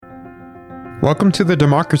Welcome to the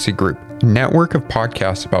Democracy Group, a network of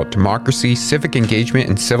podcasts about democracy, civic engagement,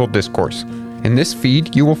 and civil discourse. In this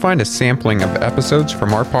feed, you will find a sampling of episodes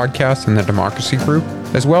from our podcast in the Democracy Group,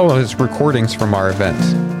 as well as recordings from our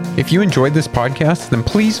events. If you enjoyed this podcast, then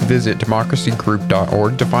please visit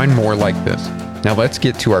democracygroup.org to find more like this. Now let's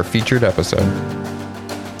get to our featured episode.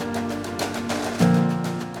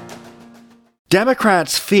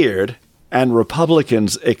 Democrats feared and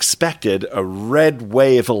Republicans expected a red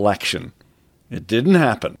wave election. It didn't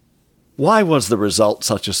happen. Why was the result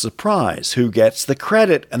such a surprise? Who gets the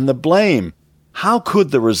credit and the blame? How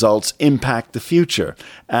could the results impact the future?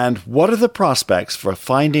 And what are the prospects for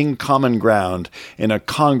finding common ground in a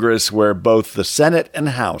Congress where both the Senate and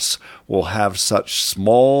House will have such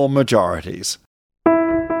small majorities?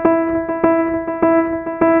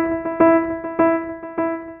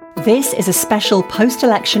 This is a special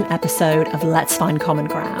post-election episode of Let's Find Common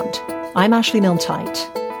Ground. I'm Ashley Milne-Tyte.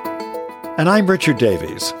 And I'm Richard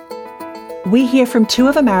Davies. We hear from two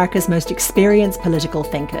of America's most experienced political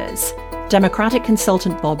thinkers, Democratic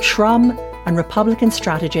consultant Bob Shrum and Republican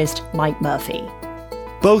strategist Mike Murphy.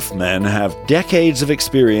 Both men have decades of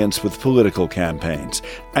experience with political campaigns,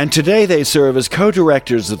 and today they serve as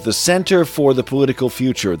co-directors of the Center for the Political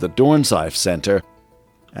Future, the Dornsife Center,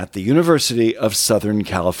 at the University of Southern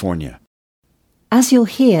California. As you'll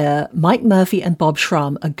hear, Mike Murphy and Bob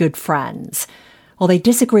Shrum are good friends. While they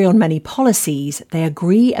disagree on many policies, they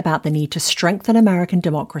agree about the need to strengthen American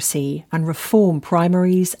democracy and reform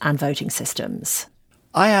primaries and voting systems.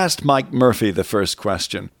 I asked Mike Murphy the first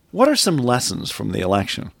question. What are some lessons from the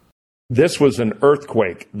election? This was an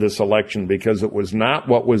earthquake, this election, because it was not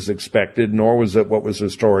what was expected, nor was it what was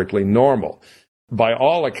historically normal. By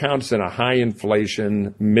all accounts, in a high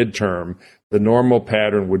inflation midterm, the normal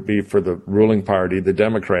pattern would be for the ruling party, the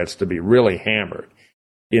Democrats, to be really hammered.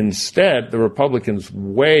 Instead, the Republicans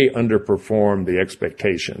way underperformed the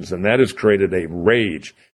expectations, and that has created a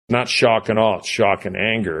rage, not shock and awe, it's shock and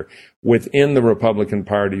anger, within the Republican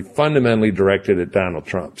Party, fundamentally directed at Donald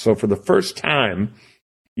Trump. So for the first time,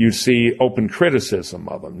 you see open criticism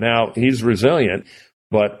of him. Now, he's resilient,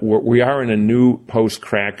 but we are in a new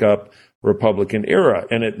post-crack-up Republican era,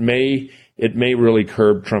 and it may really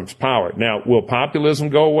curb Trump's power. Now, will populism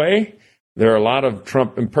go away? There are a lot of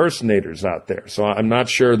Trump impersonators out there, so I'm not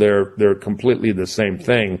sure they're completely the same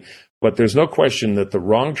thing. But there's no question that the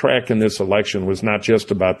wrong track in this election was not just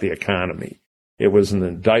about the economy. It was an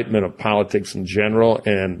indictment of politics in general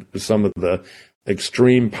and some of the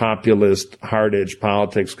extreme populist, hard-edged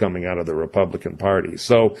politics coming out of the Republican Party.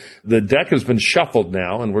 So the deck has been shuffled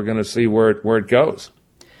now, and we're going to see where it goes.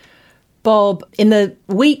 Bob, in the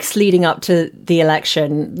weeks leading up to the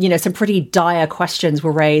election, some pretty dire questions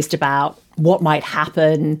were raised about what might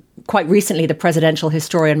happen. Quite recently, the presidential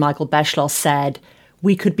historian Michael Beschloss said,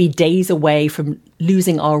 we could be days away from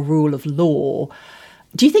losing our rule of law.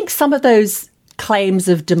 Do you think some of those claims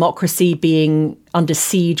of democracy being under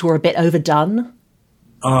siege were a bit overdone?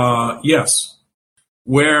 Yes.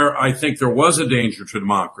 Where I think there was a danger to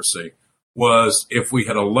democracy was if we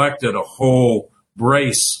had elected a whole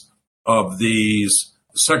brace of these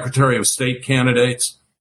Secretary of State candidates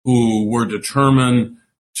who were determined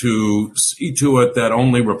to see to it that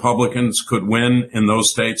only Republicans could win in those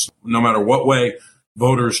states, no matter what way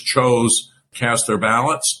voters chose to cast their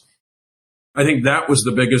ballots. I think that was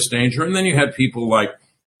the biggest danger. And then you had people like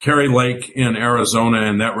Carrie Lake in Arizona,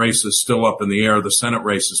 and that race is still up in the air. The Senate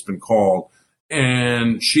race has been called.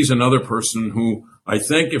 And she's another person who I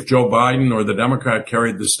think if Joe Biden or the Democrat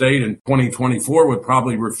carried the state in 2024 would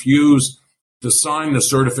probably refuse to sign the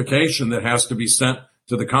certification that has to be sent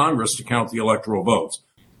to the Congress to count the electoral votes.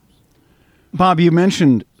 Bob, you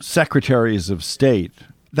mentioned secretaries of state.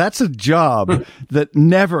 That's a job that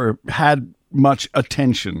never had much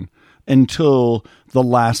attention until the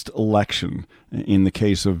last election. In the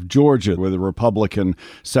case of Georgia, where the Republican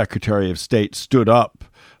Secretary of State stood up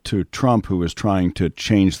to Trump, who was trying to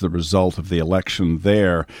change the result of the election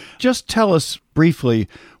there. Just tell us briefly,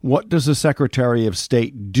 what does the Secretary of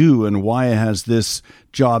State do and why has this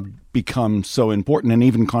job become so important and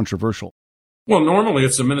even controversial? Well, normally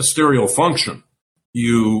it's a ministerial function.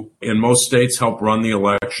 You, in most states, help run the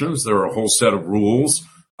elections. There are a whole set of rules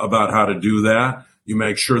about how to do that. You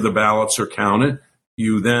make sure the ballots are counted.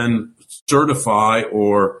 You then certify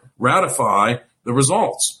or ratify the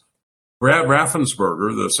results. Brad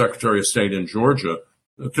Raffensperger, the Secretary of State in Georgia,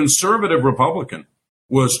 a conservative Republican,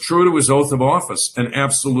 was true to his oath of office and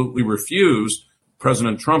absolutely refused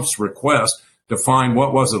President Trump's request to find,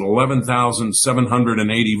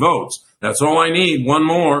 11,780 votes. That's all I need, one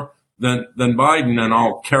more than Biden, and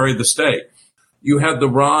I'll carry the state. You had the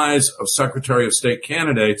rise of Secretary of State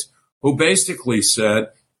candidates who basically said,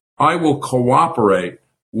 I will cooperate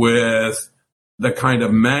with the kind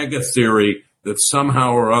of MAGA theory that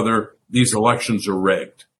somehow or other these elections are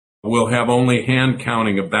rigged. We'll have only hand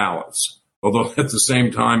counting of ballots. Although at the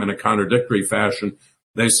same time, in a contradictory fashion,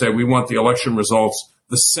 they say we want the election results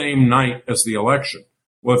the same night as the election.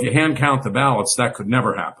 Well, if you hand count the ballots, that could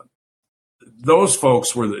never happen. Those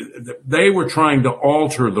folks they were trying to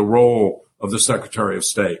alter the role of the Secretary of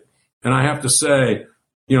State. And I have to say,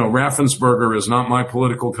 Raffensperger is not my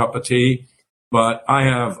political cup of tea, but I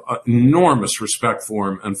have enormous respect for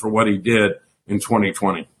him and for what he did in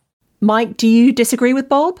 2020. Mike, do you disagree with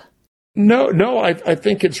Bob? No, I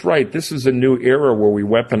think it's right. This is a new era where we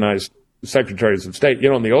weaponize secretaries of state.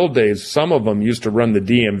 In the old days, some of them used to run the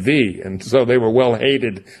DMV, and so they were well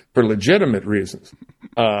hated for legitimate reasons.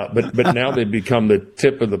 But now they've become the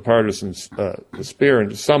tip of the partisan spear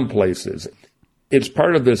in some places. It's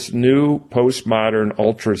part of this new postmodern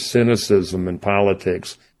ultra-cynicism in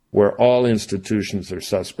politics where all institutions are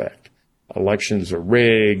suspect. Elections are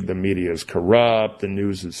rigged, the media is corrupt, the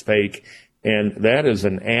news is fake. And that is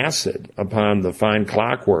an acid upon the fine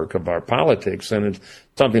clockwork of our politics. And it's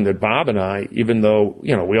something that Bob and I, even though,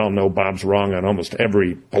 we all know Bob's wrong on almost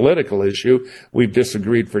every political issue, we've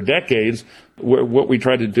disagreed for decades. What we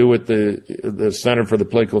try to do at the Center for the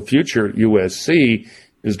Political Future, USC,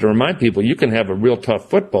 is to remind people you can have a real tough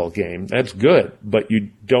football game. That's good, but you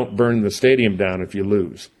don't burn the stadium down if you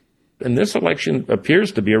lose. And this election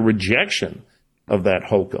appears to be a rejection of that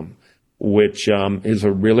hokum, which is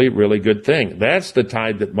a really, really good thing. That's the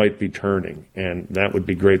tide that might be turning, and that would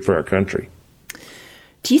be great for our country.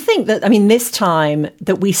 Do you think that, this time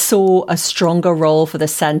that we saw a stronger role for the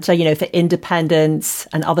center, for independents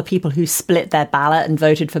and other people who split their ballot and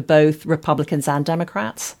voted for both Republicans and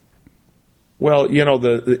Democrats? Well,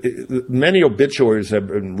 the many obituaries have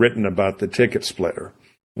been written about the ticket splitter,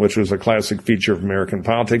 which was a classic feature of American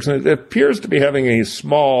politics, and it appears to be having a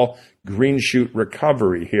small green shoot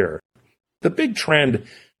recovery here. The big trend,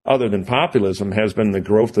 other than populism, has been the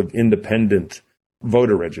growth of independent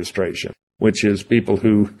voter registration, which is people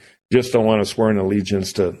who just don't want to swear an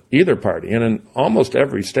allegiance to either party. And in almost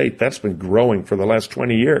every state, that's been growing for the last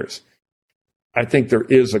 20 years. I think there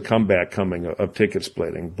is a comeback coming of ticket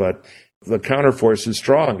splitting, but the counterforce is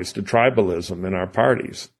strong. It's the tribalism in our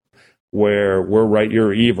parties, where we're right,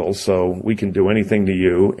 you're evil, so we can do anything to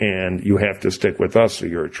you, and you have to stick with us or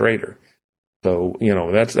you're a traitor. So,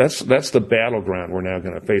 that's the battleground we're now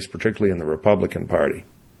going to face, particularly in the Republican Party.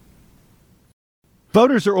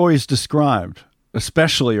 Voters are always described,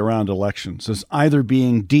 especially around elections, as either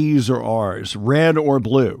being D's or R's, red or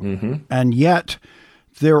blue. Mm-hmm. And yet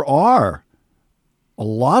there are a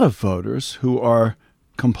lot of voters who are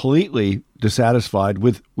completely dissatisfied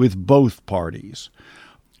with both parties.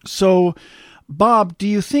 So, Bob, do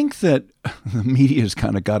you think that the media's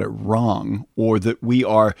kind of got it wrong, or that we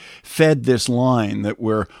are fed this line that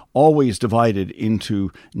we're always divided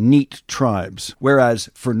into neat tribes, whereas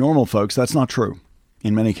for normal folks, that's not true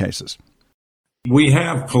in many cases? We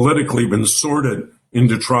have politically been sorted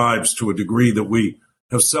into tribes to a degree that we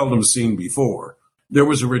have seldom seen before. There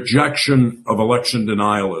was a rejection of election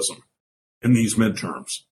denialism in these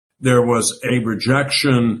midterms. There was a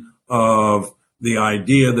rejection of the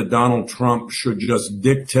idea that Donald Trump should just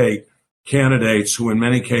dictate candidates who in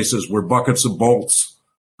many cases were buckets of bolts.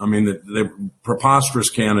 They're preposterous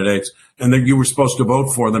candidates, and that you were supposed to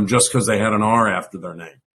vote for them just because they had an R after their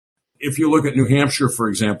name. If you look at New Hampshire, for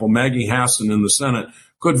example, Maggie Hassan in the Senate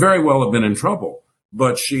could very well have been in trouble,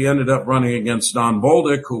 but she ended up running against Don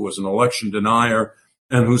Bolduc, who was an election denier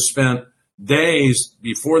and who spent days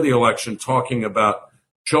before the election talking about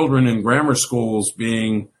children in grammar schools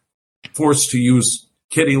being forced to use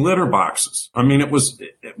kitty litter boxes. It was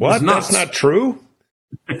nuts. That's not true?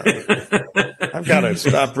 I've got to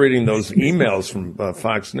stop reading those emails from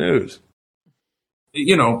Fox News.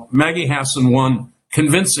 Maggie Hassan won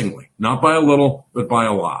convincingly, not by a little, but by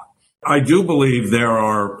a lot. I do believe there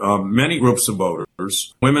are many groups of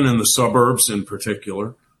voters, women in the suburbs in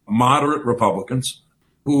particular, moderate Republicans,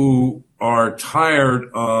 who are tired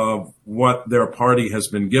of what their party has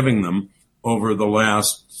been giving them over the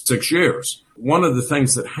last 6 years. One of the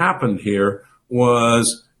things that happened here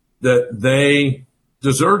was that they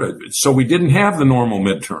deserted. So we didn't have the normal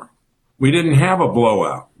midterm. We didn't have a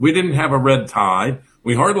blowout. We didn't have a red tide.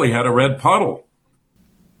 We hardly had a red puddle.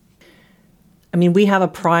 We have a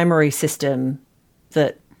primary system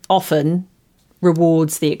that often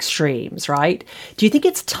rewards the extremes, right? Do you think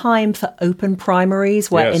it's time for open primaries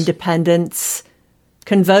where independents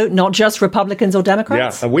can vote, not just Republicans or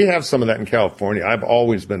Democrats? Yeah, we have some of that in California. I've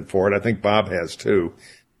always been for it. I think Bob has too.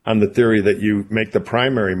 on the theory that you make the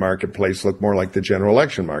primary marketplace look more like the general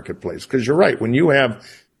election marketplace. Because you're right, when you have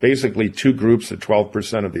basically two groups at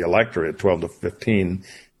 12% of the electorate, 12 to 15,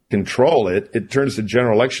 control it, it turns the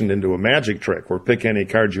general election into a magic trick where pick any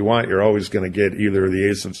card you want, you're always going to get either the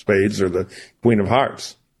ace of spades or the queen of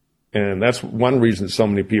hearts. And that's one reason so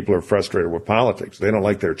many people are frustrated with politics. They don't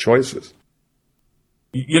like their choices.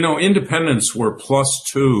 Independents were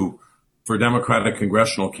 +2 for Democratic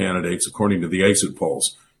congressional candidates, according to the exit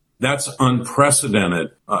polls. That's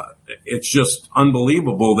unprecedented. It's just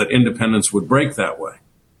unbelievable that independents would break that way.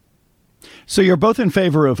 So you're both in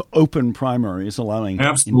favor of open primaries, allowing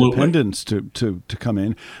Absolutely. independents to come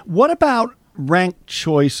in. What about ranked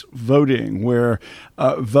choice voting, where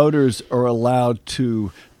voters are allowed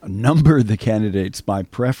to number the candidates by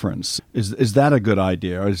preference? Is that a good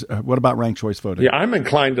idea? Or what about ranked choice voting? Yeah, I'm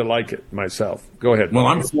inclined to like it myself. Go ahead. Well,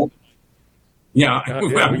 we're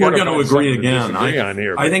going to agree again.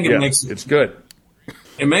 I think it's good.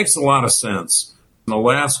 It makes a lot of sense. In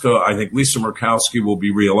Alaska, I think Lisa Murkowski will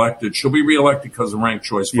be reelected. She'll be reelected because of ranked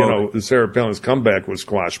choice voting. The Sarah Palin's comeback was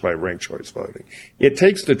squashed by ranked choice voting. It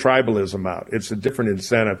takes the tribalism out. It's a different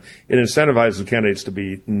incentive. It incentivizes candidates to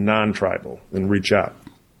be non-tribal and reach out.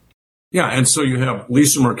 Yeah, and so you have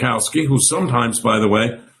Lisa Murkowski, who sometimes, by the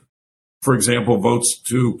way, for example, votes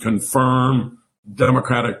to confirm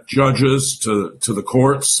Democratic judges to the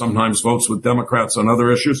courts, sometimes votes with Democrats on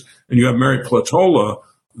other issues. And you have Mary Platola,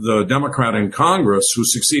 the Democrat in Congress who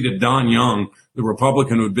succeeded Don Young, the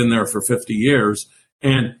Republican who had been there for 50 years.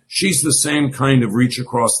 And she's the same kind of reach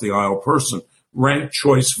across the aisle person. Ranked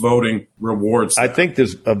choice voting rewards that. I think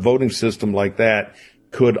a voting system like that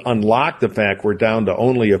could unlock the fact we're down to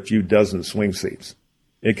only a few dozen swing seats.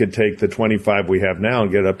 It could take the 25 we have now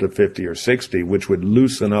and get up to 50 or 60, which would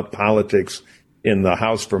loosen up politics in the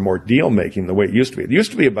House for more deal making the way it used to be. It used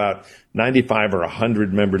to be about 95 or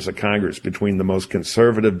 100 members of Congress between the most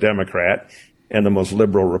conservative Democrat and the most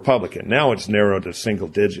liberal Republican. Now it's narrowed to single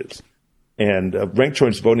digits. And ranked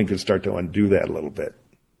choice voting could start to undo that a little bit.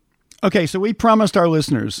 Okay, so we promised our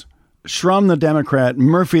listeners Shrum the Democrat,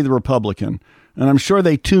 Murphy the Republican. And I'm sure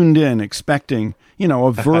they tuned in expecting,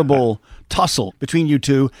 a verbal tussle between you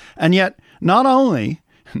two. And yet, not only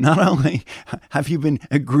have you been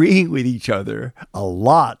agreeing with each other a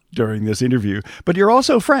lot during this interview, but you're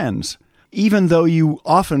also friends, even though you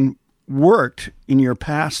often worked in your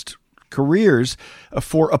past careers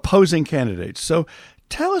for opposing candidates. So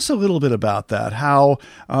tell us a little bit about that, how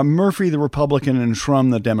Murphy the Republican and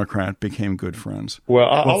Shrum the Democrat became good friends. Well,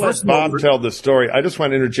 I'll let Bob tell the story. I just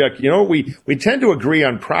want to interject. We tend to agree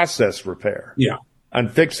on process repair, on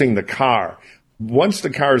fixing the car. Once the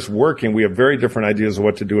car is working, we have very different ideas of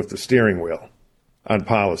what to do with the steering wheel on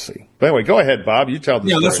policy. But anyway, go ahead, Bob. You tell the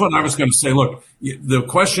story. Yeah, that's what I was going to say. Look, the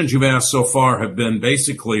questions you've asked so far have been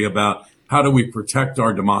basically about how do we protect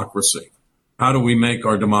our democracy? How do we make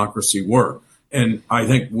our democracy work? And I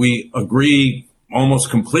think we agree almost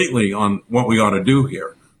completely on what we ought to do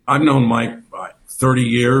here. I've known Mike 30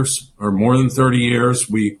 years or more than 30 years.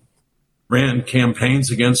 We ran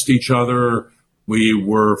campaigns against each other. We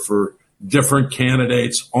were for different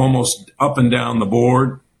candidates almost up and down the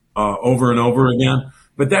board over and over again.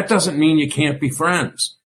 But that doesn't mean you can't be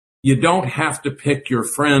friends. You don't have to pick your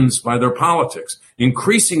friends by their politics.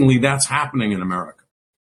 Increasingly, that's happening in America.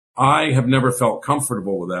 I have never felt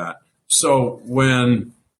comfortable with that. So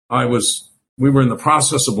when we were in the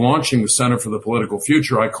process of launching the Center for the Political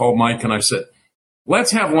Future, I called Mike and I said,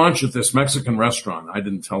 let's have lunch at this Mexican restaurant. I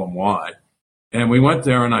didn't tell him why. And we went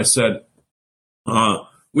there and I said,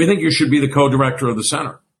 we think you should be the co-director of the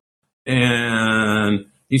center. And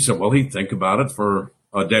he said, well, he'd think about it for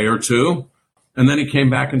a day or two. And then he came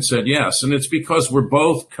back and said, yes. And it's because we're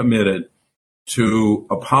both committed to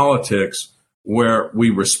a politics where we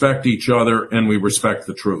respect each other and we respect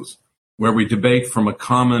the truth, where we debate from a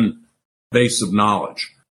common base of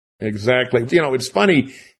knowledge. Exactly. It's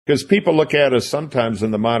funny because people look at us sometimes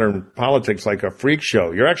in the modern politics like a freak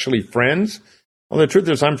show. You're actually friends. Well, the truth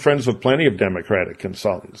is I'm friends with plenty of Democratic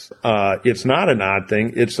consultants. It's not an odd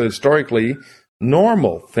thing. It's a historically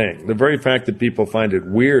normal thing. The very fact that people find it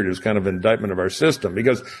weird is kind of an indictment of our system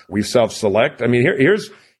because we self-select. I mean,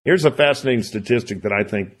 here's a fascinating statistic that I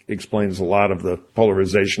think explains a lot of the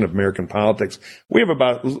polarization of American politics. We have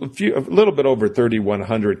about a little bit over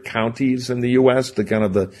 3,100 counties in the U.S., the kind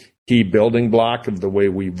of the key building block of the way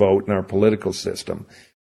we vote in our political system.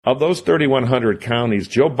 Of those 3,100 counties,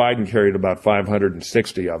 Joe Biden carried about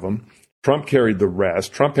 560 of them. Trump carried the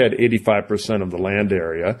rest. Trump had 85% of the land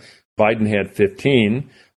area. Biden had 15,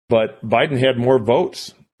 but Biden had more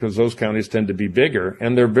votes because those counties tend to be bigger,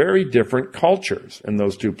 and they're very different cultures in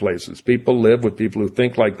those two places. People live with people who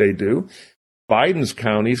think like they do. Biden's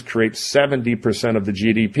counties create 70% of the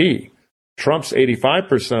GDP. Trump's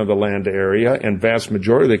 85% of the land area, and vast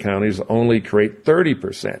majority of the counties only create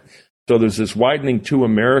 30%. So there's this widening two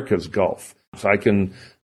Americas gulf. So I can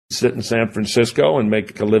sit in San Francisco and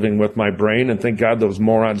make a living with my brain and think, God, those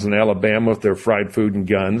morons in Alabama with their fried food and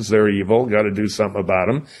guns, they're evil, got to do something about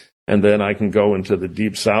them. And then I can go into the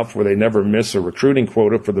deep South where they never miss a recruiting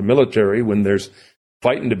quota for the military when there's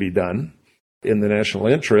fighting to be done in the national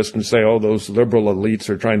interest, and say, oh, those liberal elites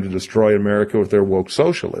are trying to destroy America with their woke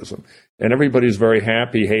socialism. And everybody's very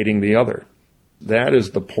happy hating the other. That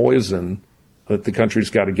is the poison that the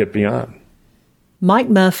country's got to get beyond. Mike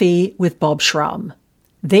Murphy with Bob Schrum.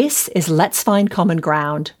 This is Let's Find Common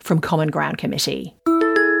Ground from Common Ground Committee.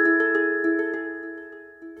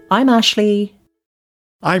 I'm Ashley.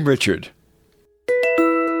 I'm Richard.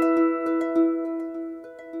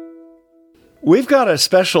 We've got a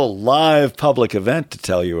special live public event to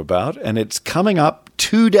tell you about, and it's coming up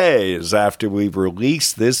 2 days after we've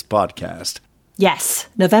released this podcast. Yes,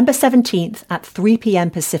 November 17th at 3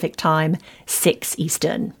 p.m. Pacific Time, 6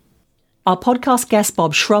 Eastern. Our podcast guest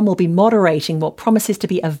Bob Schrum will be moderating what promises to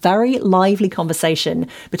be a very lively conversation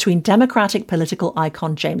between Democratic political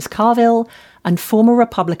icon James Carville and former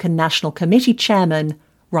Republican National Committee Chairman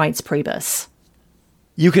Reince Priebus.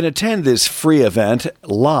 You can attend this free event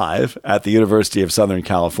live at the University of Southern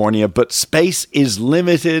California, but space is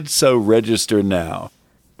limited, so register now.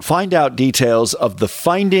 Find out details of the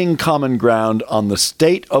Finding Common Ground on the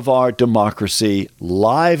State of Our Democracy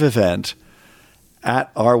live event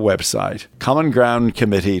at our website,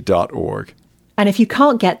 commongroundcommittee.org. And if you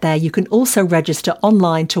can't get there, you can also register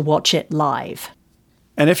online to watch it live.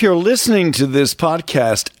 And if you're listening to this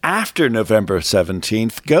podcast after November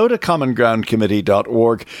 17th, go to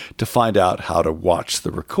commongroundcommittee.org to find out how to watch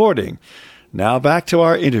the recording. Now back to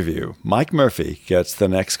our interview. Mike Murphy gets the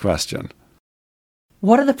next question.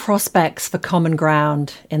 What are the prospects for common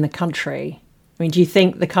ground in the country? I mean, do you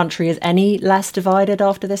think the country is any less divided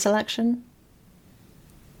after this election?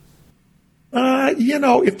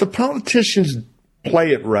 If the politicians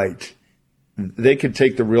play it right, they could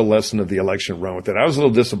take the real lesson of the election and run with it. I was a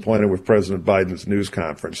little disappointed with President Biden's news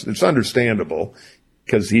conference. It's understandable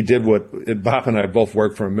because he did what Bob and I both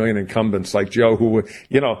worked for a million incumbents like Joe who,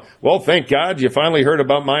 well, thank God you finally heard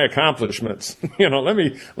about my accomplishments. Let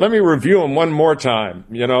me review them one more time.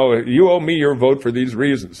 You owe me your vote for these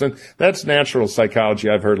reasons. And that's natural psychology.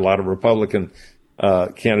 I've heard a lot of Republican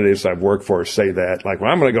candidates I've worked for say that, like,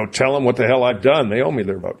 well, I'm going to go tell them what the hell I've done. They owe me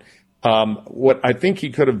their vote. What I think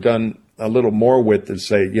he could have done a little more with is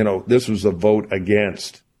say, this was a vote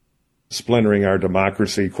against splintering our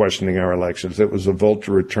democracy, questioning our elections. It was a vote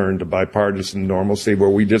to return to bipartisan normalcy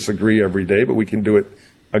where we disagree every day, but we can do it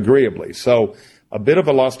agreeably. So a bit of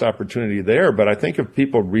a lost opportunity there, but I think if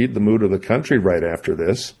people read the mood of the country right after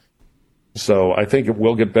this, so I think it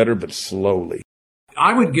will get better, but slowly.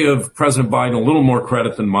 I would give President Biden a little more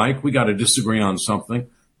credit than Mike. We got to disagree on something.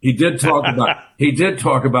 He did talk about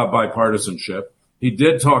bipartisanship. He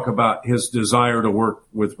did talk about his desire to work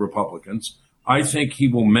with Republicans. I think he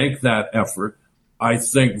will make that effort. I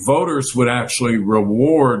think voters would actually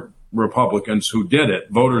reward Republicans who did it,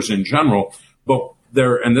 voters in general. But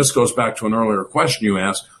and this goes back to an earlier question you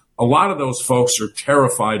asked, a lot of those folks are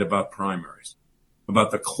terrified about primaries,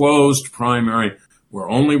 about the closed primary where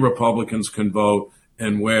only Republicans can vote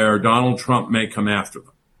and where Donald Trump may come after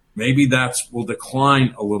them. Maybe that will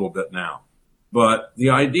decline a little bit now. But the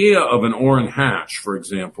idea of an Orrin Hatch, for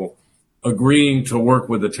example, agreeing to work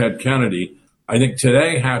with a Ted Kennedy, I think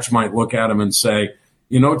today Hatch might look at him and say,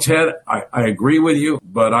 Ted, I agree with you,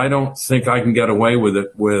 but I don't think I can get away with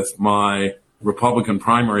it with my Republican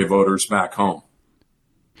primary voters back home.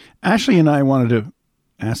 Ashley and I wanted to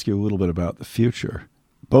ask you a little bit about the future.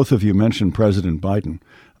 Both of you mentioned President Biden.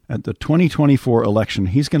 At the 2024 election,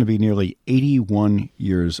 he's going to be nearly 81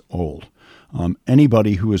 years old.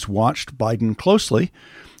 Anybody who has watched Biden closely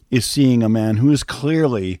is seeing a man who is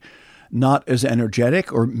clearly not as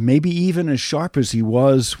energetic or maybe even as sharp as he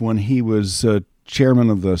was when he was chairman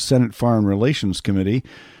of the Senate Foreign Relations Committee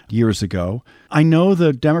years ago. I know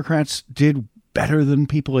the Democrats did better than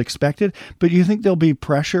people expected, but do you think there'll be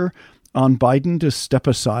pressure on Biden to step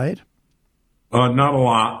aside? Not a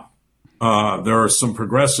lot. There are some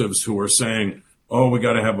progressives who are saying, we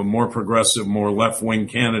got to have a more progressive, more left-wing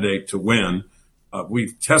candidate to win.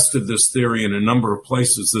 We've tested this theory in a number of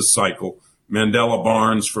places this cycle. Mandela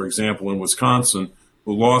Barnes, for example, in Wisconsin,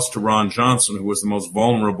 who lost to Ron Johnson, who was the most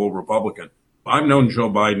vulnerable Republican, I've known Joe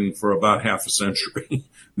Biden for about half a century.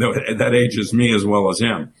 That ages me as well as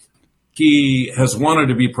him. He has wanted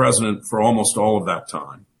to be president for almost all of that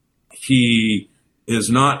time. He is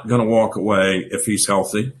not going to walk away if he's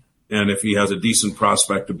healthy and if he has a decent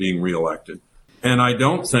prospect of being reelected. And I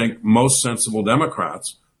don't think most sensible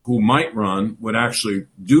Democrats who might run would actually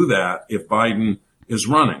do that if Biden is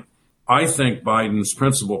running. I think Biden's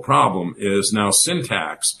principal problem is now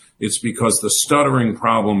syntax. It's because the stuttering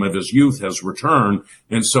problem of his youth has returned,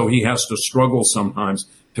 and so he has to struggle sometimes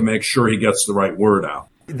to make sure he gets the right word out.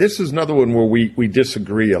 This is another one where we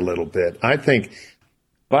disagree a little bit. I think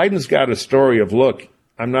Biden's got a story of, look,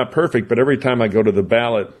 I'm not perfect, but every time I go to the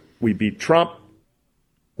ballot, we beat Trump.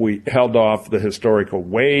 We held off the historical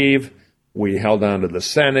wave. We held on to the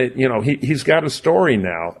Senate. You know, he's got a story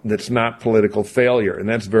now that's not political failure, and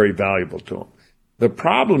that's very valuable to him. The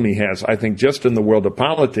problem he has, I think, just in the world of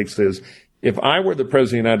politics is if I were the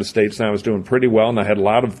president of the United States and I was doing pretty well and I had a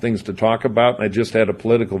lot of things to talk about and I just had a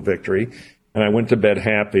political victory and I went to bed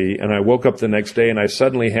happy and I woke up the next day and I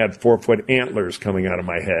suddenly had 4-foot antlers coming out of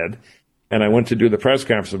my head and I went to do the press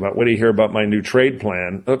conference about, what do you hear about my new trade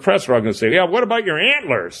plan? The press are all going to say, yeah, what about your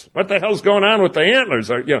antlers? What the hell's going on with the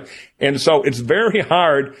antlers? And so it's very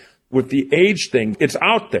hard with the age thing. It's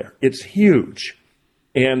out there. It's huge.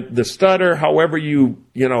 And the stutter, however you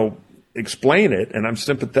explain it, and I'm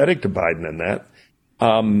sympathetic to Biden in that.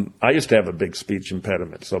 I used to have a big speech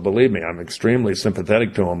impediment, so believe me, I'm extremely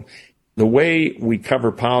sympathetic to him. The way we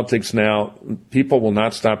cover politics now, people will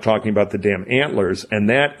not stop talking about the damn antlers, and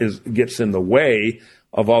that gets in the way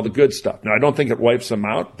of all the good stuff. Now, I don't think it wipes them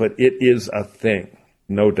out, but it is a thing,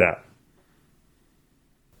 no doubt.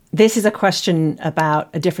 This is a question about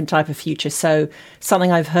a different type of future. So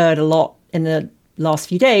something I've heard a lot in the last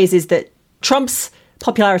few days is that Trump's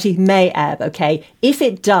popularity may ebb, okay? If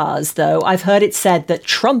it does, though, I've heard it said that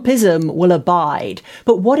Trumpism will abide.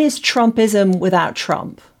 But what is Trumpism without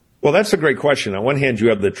Trump? Well, that's a great question. On one hand, you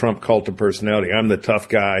have the Trump cult of personality. I'm the tough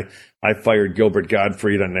guy. I fired Gilbert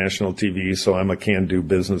Gottfried on national TV, so I'm a can-do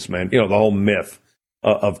businessman. You know, the whole myth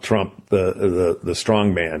of Trump, the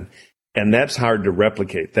strong man. And that's hard to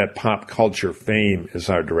replicate. That pop culture fame is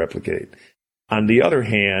hard to replicate. On the other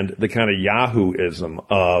hand, the kind of Yahoo-ism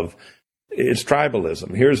of it's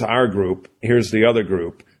tribalism. Here's our group. Here's the other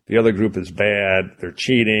group. The other group is bad. They're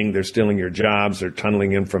cheating. They're stealing your jobs. They're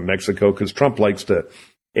tunneling in from Mexico because Trump likes to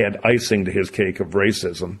add icing to his cake of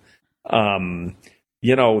racism.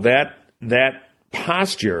 That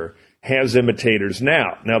posture has imitators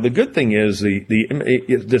now. Now, the good thing is the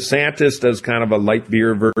DeSantis does kind of a light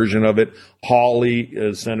beer version of it.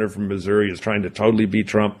 Hawley, senator from Missouri, is trying to totally beat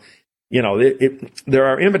Trump. You know, there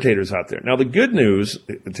are imitators out there. Now, the good news,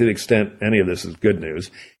 to the extent any of this is good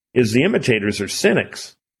news, is the imitators are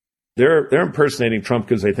cynics. They're impersonating Trump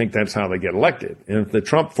because they think that's how they get elected. And if the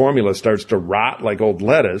Trump formula starts to rot like old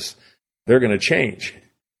lettuce, they're going to change.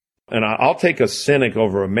 And I'll take a cynic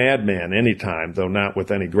over a madman anytime, though not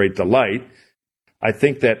with any great delight. I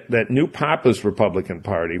think that new populist Republican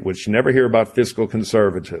Party, which you never hear about fiscal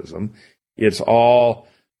conservatism, it's all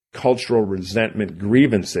cultural resentment,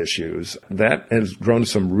 grievance issues, that has grown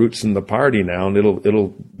some roots in the party now, and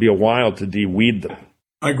it'll be a while to de-weed them.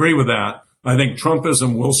 I agree with that. I think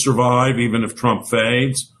Trumpism will survive even if Trump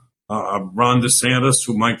fades. Ron DeSantis,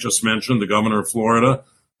 who Mike just mentioned, the governor of Florida,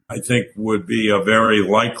 I think would be a very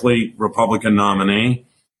likely Republican nominee.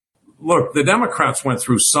 Look, the Democrats went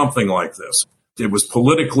through something like this. It was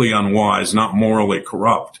politically unwise, not morally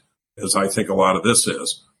corrupt, as I think a lot of this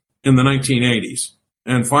is, in the 1980s.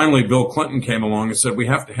 And finally, Bill Clinton came along and said, we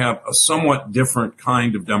have to have a somewhat different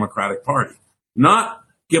kind of Democratic Party. Not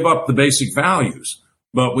give up the basic values,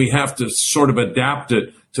 but we have to sort of adapt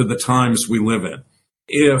it to the times we live in.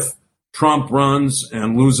 If Trump runs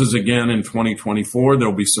and loses again in 2024,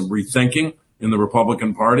 there'll be some rethinking in the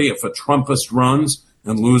Republican Party. If a Trumpist runs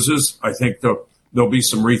and loses, I think there'll be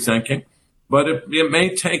some rethinking. But it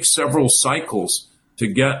may take several cycles to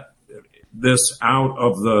get this out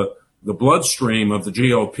of the bloodstream of the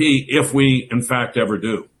GOP, if we, in fact, ever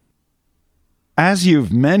do. As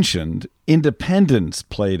you've mentioned, independents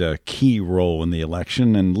played a key role in the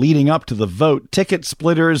election, and leading up to the vote, ticket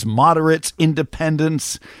splitters, moderates,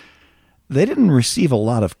 independents, they didn't receive a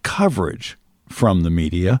lot of coverage from the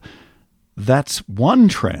media. That's one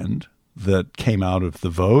trend that came out of the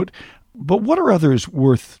vote. But what are others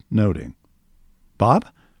worth noting? Bob?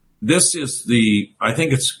 This is I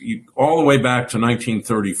think it's all the way back to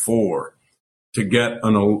 1934 to get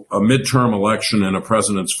a midterm election in a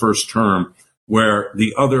president's first term where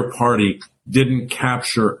the other party didn't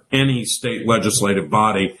capture any state legislative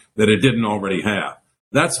body that it didn't already have.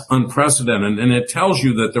 That's unprecedented. And it tells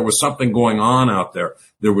you that there was something going on out there.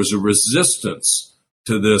 There was a resistance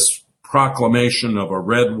to this proclamation of a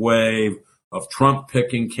red wave, of Trump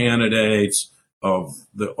picking candidates, of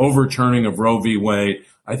the overturning of Roe v. Wade.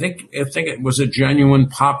 I think it was a genuine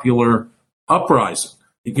popular uprising.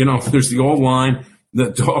 You know, there's the old line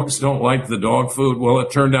that dogs don't like the dog food. Well,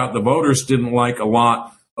 it turned out the voters didn't like a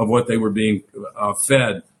lot of what they were being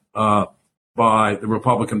fed by the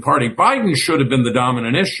Republican Party. Biden should have been the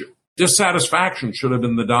dominant issue. Dissatisfaction should have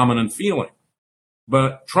been the dominant feeling.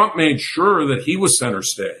 But Trump made sure that he was center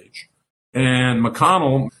stage. And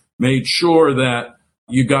McConnell made sure that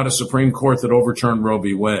you got a Supreme Court that overturned Roe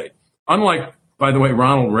v. Wade. Unlike, by the way,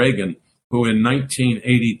 Ronald Reagan, who in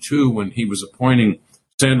 1982, when he was appointing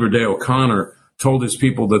Sandra Day O'Connor, told his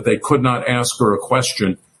people that they could not ask her a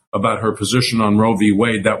question about her position on Roe v.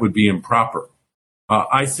 Wade. That would be improper.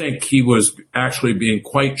 I think he was actually being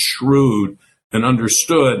quite shrewd and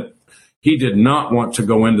understood he did not want to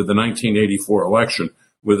go into the 1984 election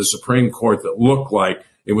with a Supreme Court that looked like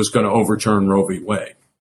it was going to overturn Roe v. Wade.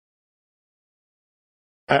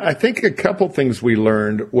 I think a couple things we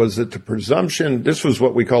learned was that the presumption, this was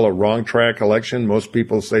what we call a wrong track election. Most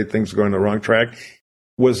people say things are going the wrong track,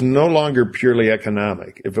 was no longer purely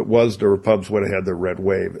economic. If it was, the Repubs would have had the red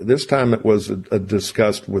wave. This time it was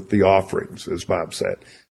discussed with the offerings, as Bob said.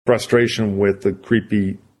 Frustration with the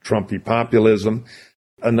creepy, Trumpy populism.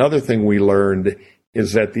 Another thing we learned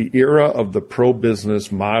is that the era of the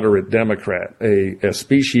pro-business moderate Democrat, a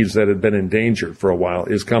species that had been endangered for a while,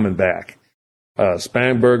 is coming back.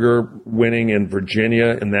 Spanberger winning in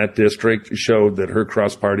Virginia in that district showed that her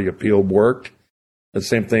cross-party appeal worked. The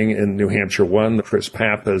same thing in New Hampshire 1, Chris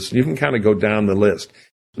Pappas. You can kind of go down the list.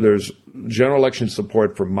 There's general election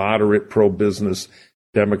support for moderate pro-business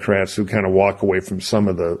Democrats who kind of walk away from some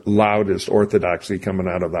of the loudest orthodoxy coming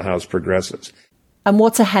out of the House progressives. And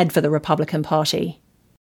what's ahead for the Republican Party?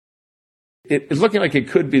 It's looking like it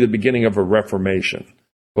could be the beginning of a reformation,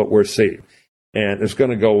 what we're seeing. And it's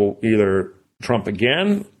going to go either Trump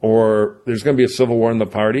again, or there's going to be a civil war in the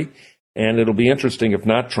party. And it'll be interesting, if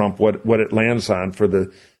not Trump, what it lands on for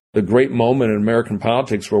the great moment in American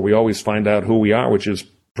politics where we always find out who we are, which is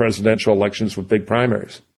presidential elections with big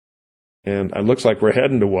primaries. And it looks like we're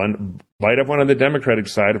heading to one. Might have one on the Democratic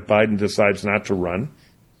side if Biden decides not to run.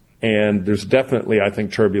 And there's definitely, I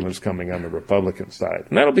think, turbulence coming on the Republican side.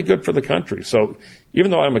 And that'll be good for the country. So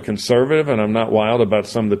even though I'm a conservative and I'm not wild about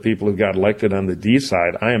some of the people who got elected on the D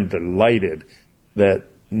side, I am delighted that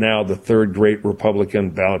now the third great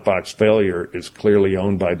Republican ballot box failure is clearly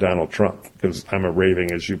owned by Donald Trump, because I'm a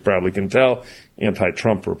raving, as you probably can tell,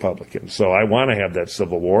 anti-Trump Republican. So I want to have that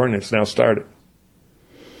civil war, and it's now started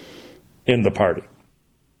in the party.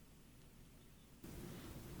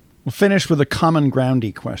 We'll finish with a common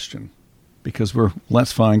groundy question, because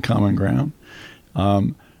let's find common ground.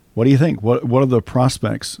 What do you think? What are the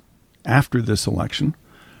prospects after this election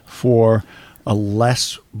for a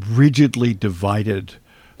less rigidly divided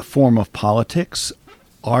form of politics?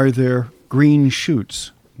 Are there green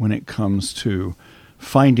shoots when it comes to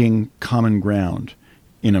finding common ground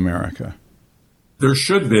in America? There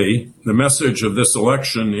should be. The message of this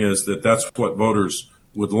election is that that's what voters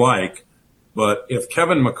would like. But if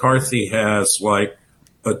Kevin McCarthy has like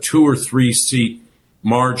a 2 or 3 seat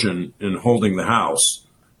margin in holding the House,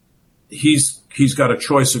 he's got a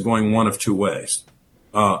choice of going one of two ways.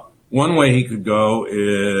 One way he could go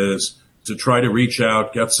is to try to reach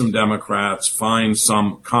out, get some Democrats, find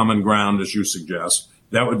some common ground, as you suggest.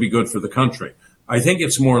 That would be good for the country. I think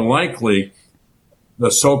it's more likely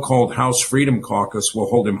the so-called House Freedom Caucus will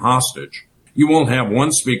hold him hostage. You won't have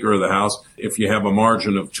one Speaker of the House if you have a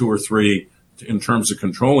margin of 2 or 3 in terms of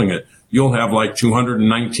controlling it. You'll have like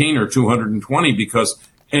 219 or 220, because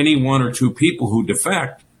any 1 or 2 people who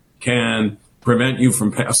defect can prevent you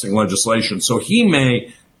from passing legislation. So he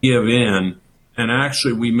may give in, and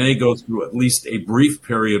actually we may go through at least a brief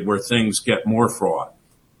period where things get more fraught.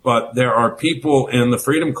 But there are people in the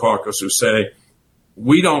Freedom Caucus who say,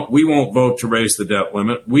 we won't vote to raise the debt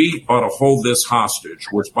limit. We ought to hold this hostage,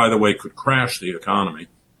 which, by the way, could crash the economy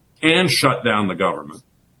and shut down the government,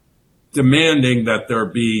 demanding that there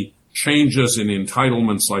be changes in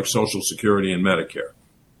entitlements like Social Security and Medicare.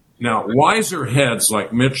 Now, wiser heads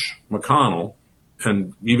like Mitch McConnell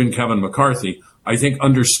and even Kevin McCarthy, I think,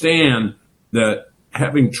 understand that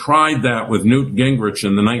having tried that with Newt Gingrich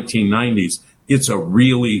in the 1990s, it's a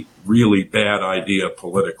really, really bad idea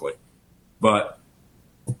politically. But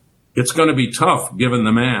it's going to be tough, given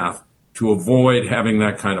the math, to avoid having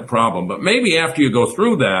that kind of problem. But maybe after you go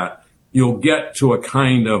through that, you'll get to a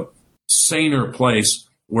kind of saner place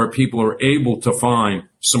where people are able to find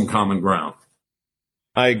some common ground.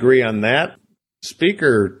 I agree on that.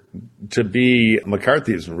 Speaker to be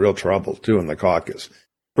McCarthy is in real trouble, too, in the caucus.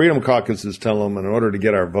 Freedom caucuses tell him in order to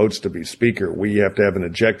get our votes to be speaker, we have to have an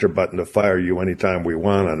ejector button to fire you anytime we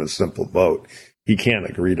want on a simple vote. He can't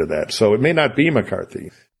agree to that. So it may not be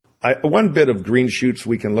McCarthy. One bit of green shoots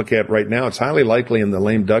we can look at right now, it's highly likely in the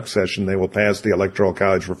lame duck session they will pass the Electoral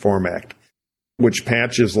College Reform Act, which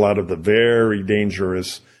patches a lot of the very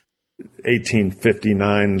dangerous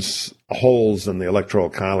 1859's holes in the Electoral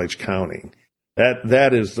College counting.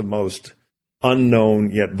 That is the most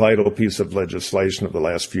unknown yet vital piece of legislation of the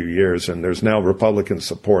last few years, and there's now Republican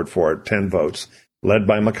support for it, 10 votes, led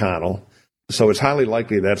by McConnell. So it's highly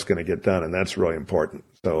likely that's going to get done, and that's really important.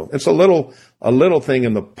 So it's a little thing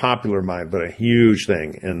in the popular mind, but a huge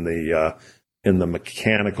thing in the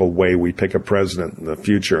mechanical way we pick a president in the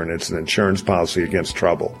future, and it's an insurance policy against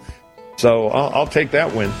trouble. So I'll take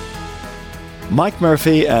that win. Mike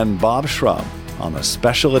Murphy and Bob Schrum on a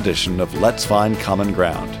special edition of Let's Find Common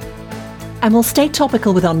Ground. And we'll stay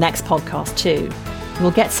topical with our next podcast too.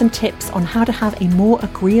 We'll get some tips on how to have a more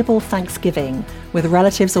agreeable Thanksgiving with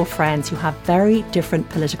relatives or friends who have very different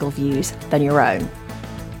political views than your own.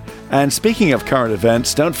 And speaking of current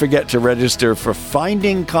events, don't forget to register for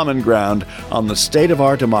Finding Common Ground on the State of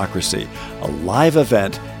Our Democracy, a live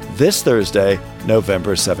event this Thursday,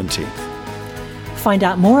 November 17th. Find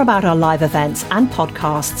out more about our live events and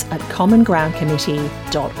podcasts at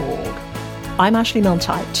commongroundcommittee.org. I'm Ashley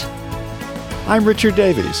Milne-Tyte. I'm Richard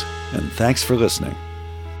Davies, and thanks for listening.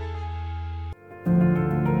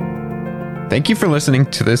 Thank you for listening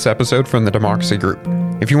to this episode from the Democracy Group.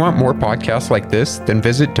 If you want more podcasts like this, then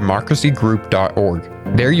visit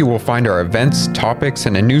democracygroup.org. There you will find our events, topics,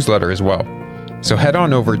 and a newsletter as well. So head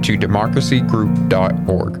on over to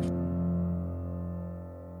democracygroup.org.